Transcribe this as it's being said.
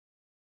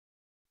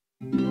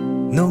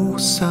No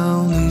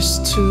sound is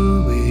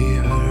to be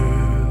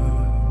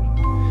heard.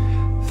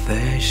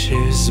 Flesh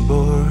is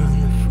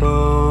born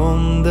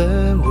from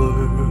the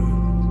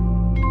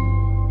Word.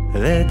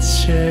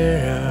 Let's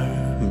share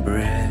our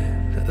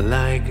bread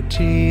like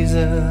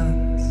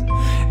Jesus,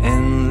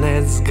 and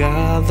let's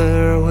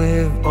gather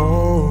with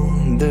all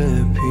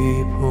the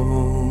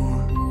people.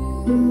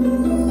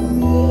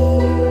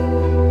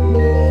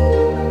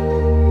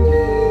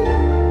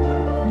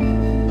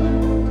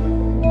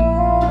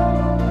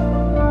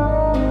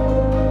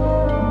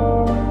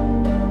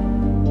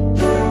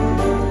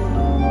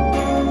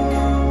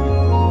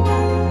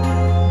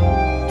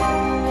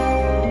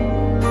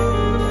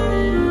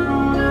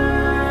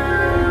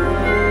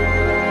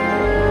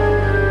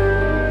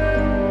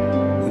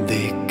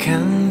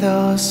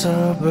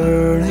 Are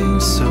burning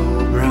so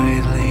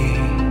brightly.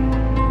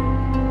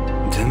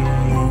 The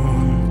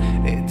moon,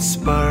 it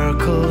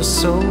sparkles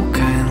so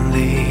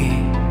kindly.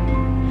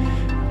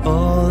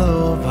 All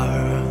of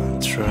our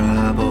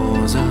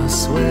troubles are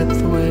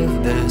swept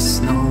with the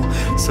snow.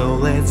 So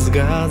let's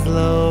God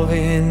love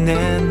in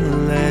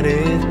and let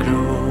it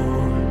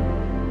grow.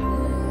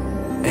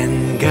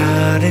 And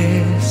God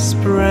is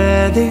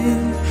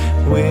spreading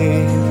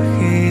with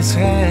His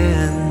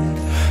hand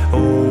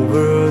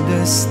over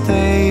the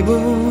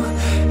stable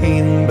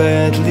in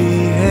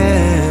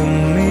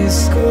Bethlehem.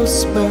 His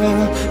gospel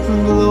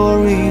and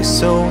glory,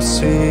 so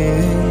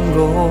sing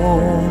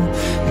on.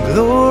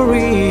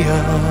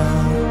 Gloria,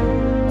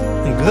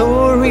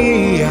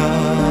 Gloria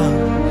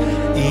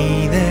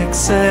in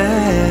excelsis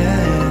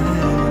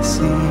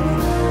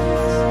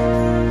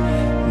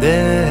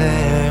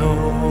Deo.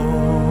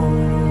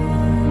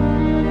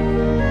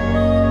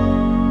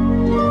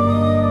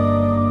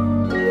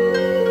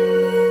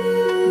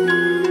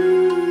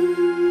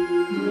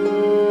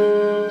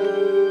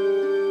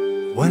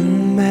 When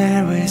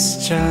Mary's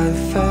child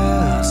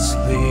fell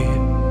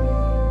asleep,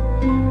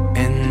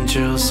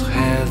 angels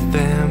had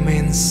them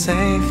in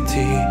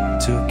safety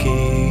to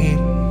keep.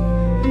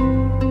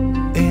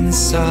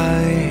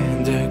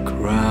 Inside the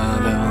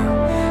cradle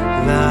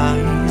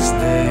lies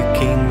the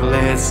King.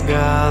 Let's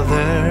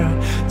gather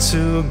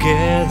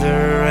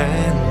together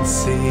and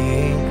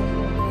sing.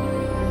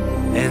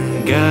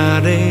 And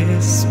God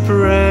is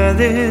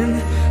spreading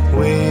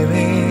with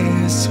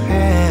His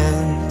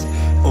hand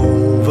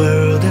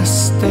over the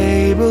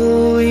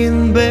stable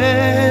in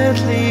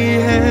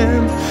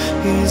Bethlehem.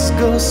 His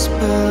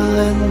gospel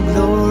and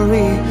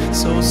glory,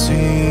 so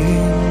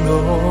sing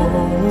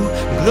on.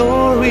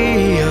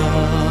 Gloria,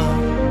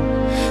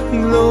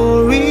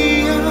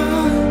 Gloria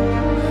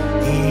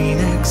in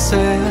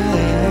excelsis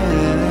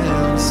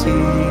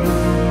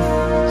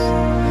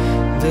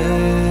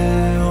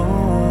Deo.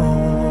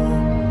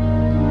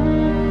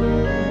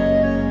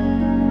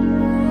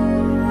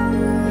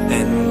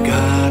 And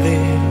God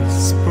is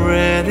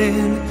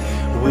spreading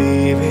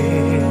with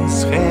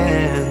His hand